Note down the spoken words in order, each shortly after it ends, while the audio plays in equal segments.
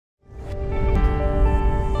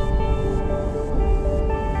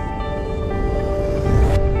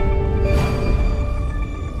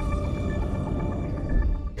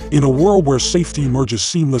In a world where safety merges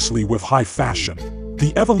seamlessly with high fashion,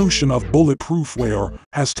 the evolution of bulletproof wear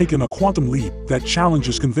has taken a quantum leap that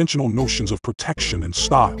challenges conventional notions of protection and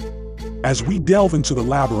style. As we delve into the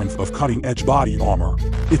labyrinth of cutting-edge body armor,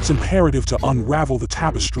 it's imperative to unravel the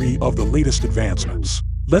tapestry of the latest advancements.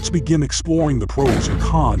 Let's begin exploring the pros and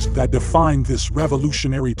cons that define this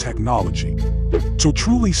revolutionary technology. To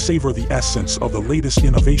truly savor the essence of the latest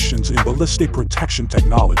innovations in ballistic protection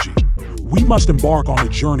technology, we must embark on a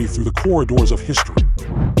journey through the corridors of history.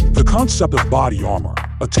 The concept of body armor,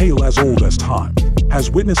 a tale as old as time, has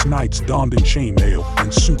witnessed knights donned in chainmail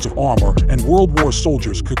and suits of armor and World War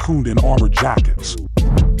soldiers cocooned in armored jackets.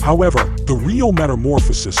 However, the real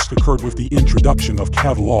metamorphosis occurred with the introduction of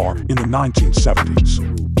Kevlar in the 1970s.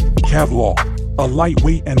 Kevlar, a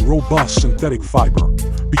lightweight and robust synthetic fiber,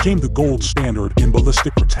 became the gold standard in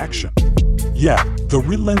ballistic protection. Yet, the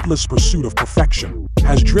relentless pursuit of perfection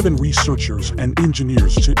has driven researchers and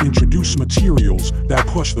engineers to introduce materials that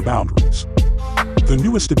push the boundaries. The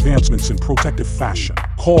newest advancements in protective fashion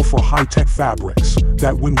call for high-tech fabrics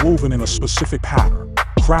that, when woven in a specific pattern,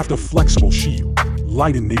 craft a flexible shield,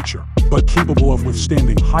 light in nature, but capable of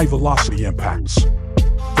withstanding high-velocity impacts.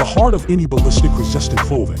 The heart of any ballistic-resistant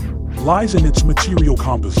clothing lies in its material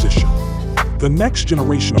composition. The next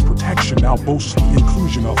generation of protection now boasts the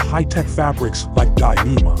inclusion of high-tech fabrics like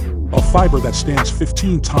Dyneema, a fiber that stands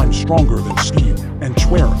 15 times stronger than steel, and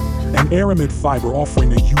Twiron, an aramid fiber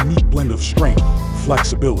offering a unique blend of strength,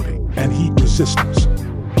 flexibility, and heat resistance.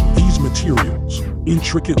 These materials,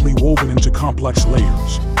 intricately woven into complex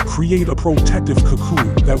layers, create a protective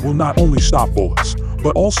cocoon that will not only stop bullets,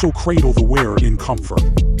 but also cradle the wearer in comfort.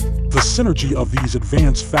 The synergy of these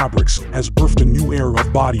advanced fabrics has birthed a new era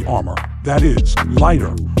of body armor that is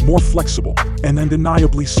lighter, more flexible, and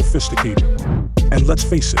undeniably sophisticated. And let's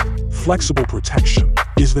face it, flexible protection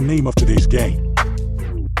is the name of today's game.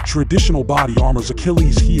 Traditional body armor's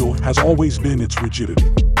Achilles heel has always been its rigidity,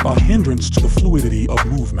 a hindrance to the fluidity of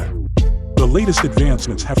movement. The latest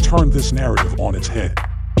advancements have turned this narrative on its head,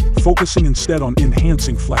 focusing instead on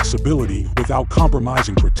enhancing flexibility without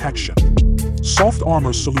compromising protection. Soft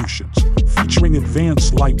armor solutions, featuring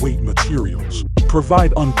advanced lightweight materials,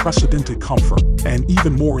 provide unprecedented comfort and,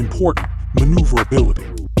 even more important, maneuverability.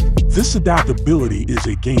 This adaptability is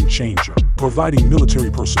a game changer, providing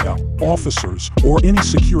military personnel, officers, or any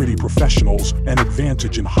security professionals an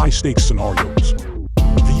advantage in high-stakes scenarios.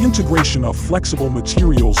 The integration of flexible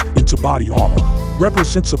materials into body armor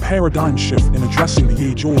represents a paradigm shift in addressing the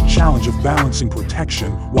age-old challenge of balancing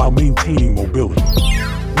protection while maintaining mobility.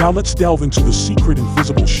 Now let's delve into the secret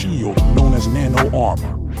invisible shield known as Nano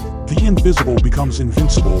Armor. The invisible becomes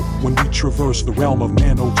invincible when we traverse the realm of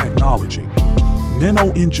nanotechnology.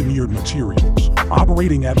 Nano-engineered materials,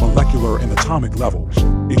 operating at molecular and atomic levels,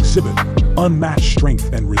 exhibit unmatched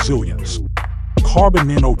strength and resilience. Carbon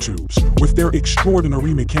nanotubes, with their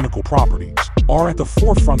extraordinary mechanical properties, are at the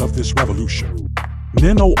forefront of this revolution.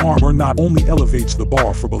 Nano armor not only elevates the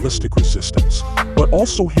bar for ballistic resistance, but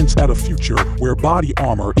also hints at a future where body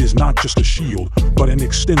armor is not just a shield, but an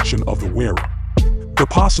extension of the wearer. The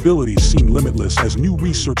possibilities seem limitless as new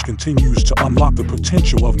research continues to unlock the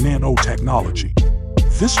potential of nanotechnology.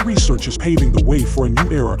 This research is paving the way for a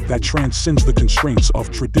new era that transcends the constraints of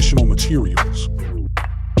traditional materials.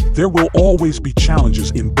 There will always be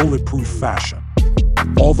challenges in bulletproof fashion.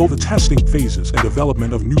 Although the testing phases and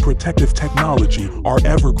development of new protective technology are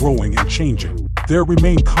ever-growing and changing, there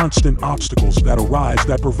remain constant obstacles that arise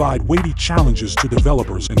that provide weighty challenges to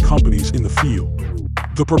developers and companies in the field.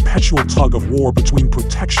 The perpetual tug-of-war between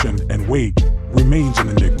protection and weight remains an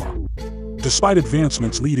enigma. Despite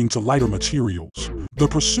advancements leading to lighter materials, the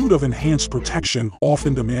pursuit of enhanced protection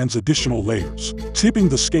often demands additional layers, tipping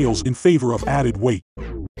the scales in favor of added weight.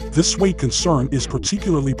 This weight concern is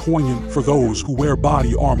particularly poignant for those who wear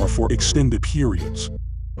body armor for extended periods.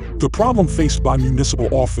 The problem faced by municipal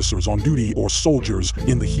officers on duty or soldiers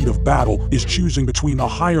in the heat of battle is choosing between a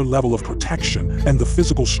higher level of protection and the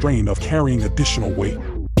physical strain of carrying additional weight.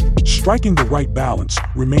 Striking the right balance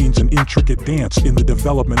remains an intricate dance in the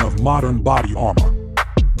development of modern body armor.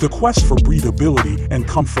 The quest for breathability and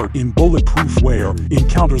comfort in bulletproof wear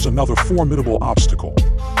encounters another formidable obstacle.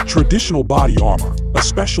 Traditional body armor,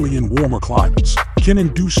 especially in warmer climates, can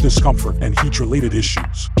induce discomfort and heat-related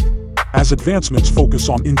issues. As advancements focus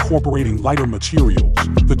on incorporating lighter materials,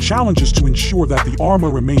 the challenge is to ensure that the armor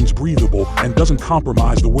remains breathable and doesn't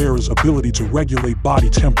compromise the wearer's ability to regulate body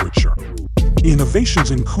temperature.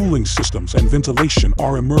 Innovations in cooling systems and ventilation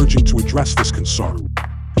are emerging to address this concern.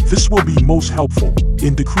 This will be most helpful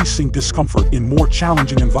in decreasing discomfort in more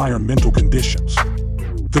challenging environmental conditions.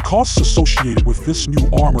 The costs associated with this new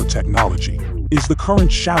armor technology is the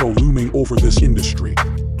current shadow looming over this industry.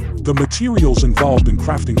 The materials involved in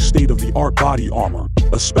crafting state-of-the-art body armor,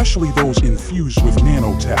 especially those infused with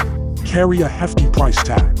nanotech, carry a hefty price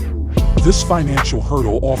tag. This financial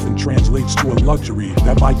hurdle often translates to a luxury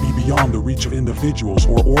that might be beyond the reach of individuals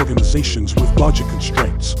or organizations with budget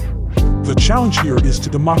constraints. The challenge here is to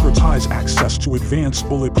democratize access to advanced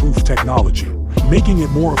bulletproof technology, making it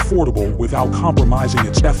more affordable without compromising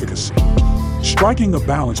its efficacy. Striking a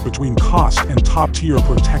balance between cost and top-tier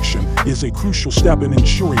protection is a crucial step in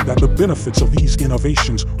ensuring that the benefits of these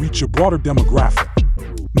innovations reach a broader demographic.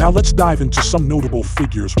 Now let's dive into some notable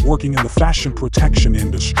figures working in the fashion protection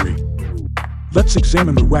industry. Let's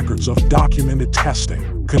examine the records of documented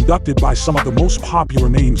testing conducted by some of the most popular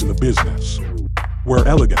names in the business, where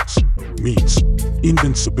elegance meets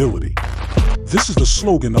invincibility. This is the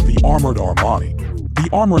slogan of the Armored Armani. The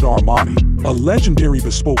Armored Armani, a legendary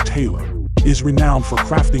bespoke tailor, is renowned for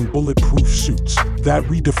crafting bulletproof suits that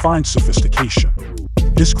redefine sophistication.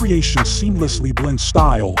 His creation seamlessly blends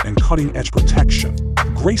style and cutting-edge protection,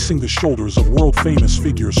 gracing the shoulders of world-famous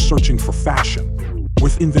figures searching for fashion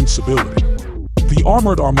with invincibility. The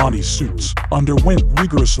Armored Armani suits underwent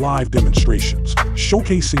rigorous live demonstrations,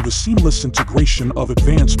 showcasing the seamless integration of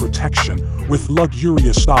advanced protection with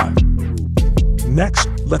luxurious style. Next,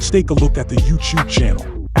 let's take a look at the YouTube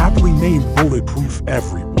channel, aptly named Bulletproof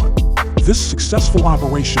Everyone. This successful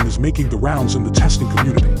operation is making the rounds in the testing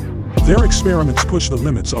community. Their experiments push the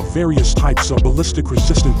limits of various types of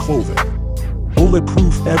ballistic-resistant clothing.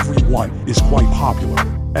 Bulletproof Everyone is quite popular,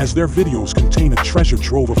 as their videos contain a treasure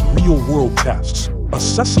trove of real-world tests,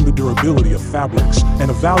 assessing the durability of fabrics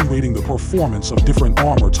and evaluating the performance of different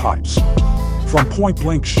armor types. From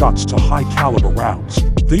point-blank shots to high-caliber rounds,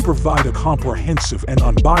 they provide a comprehensive and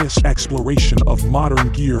unbiased exploration of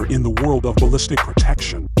modern gear in the world of ballistic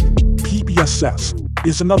protection. PBSS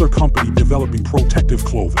is another company developing protective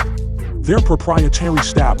clothing. Their proprietary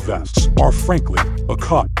stab vests are frankly a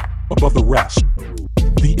cut above the rest.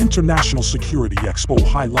 The International Security Expo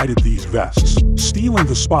highlighted these vests, stealing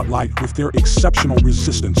the spotlight with their exceptional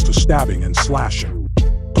resistance to stabbing and slashing.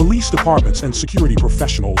 Police departments and security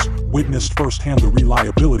professionals witnessed firsthand the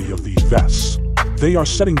reliability of these vests. They are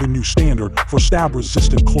setting the new standard for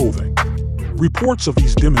stab-resistant clothing. Reports of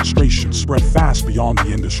these demonstrations spread fast beyond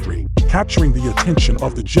the industry, capturing the attention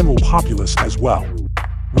of the general populace as well.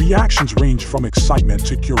 Reactions range from excitement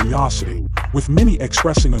to curiosity, with many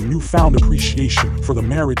expressing a newfound appreciation for the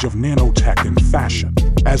marriage of nanotech and fashion.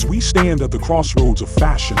 As we stand at the crossroads of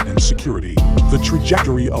fashion and security, the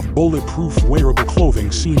trajectory of bulletproof wearable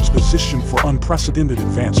clothing seems positioned for unprecedented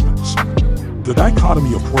advancements. The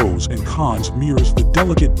dichotomy of pros and cons mirrors the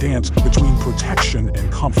delicate dance between protection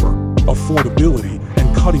and comfort, affordability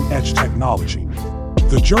and cutting-edge technology.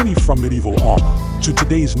 The journey from medieval armor to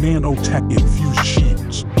today's nanotech-infused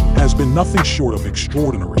shields has been nothing short of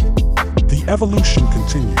extraordinary. The evolution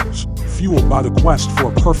continues, fueled by the quest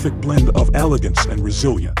for a perfect blend of elegance and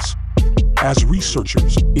resilience. As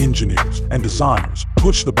researchers, engineers, and designers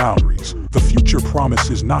push the boundaries, the future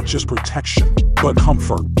promises not just protection, but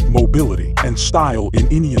comfort, mobility, and style in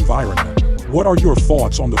any environment. What are your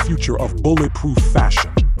thoughts on the future of bulletproof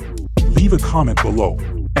fashion? Leave a comment below,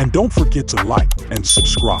 and don't forget to like and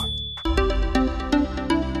subscribe.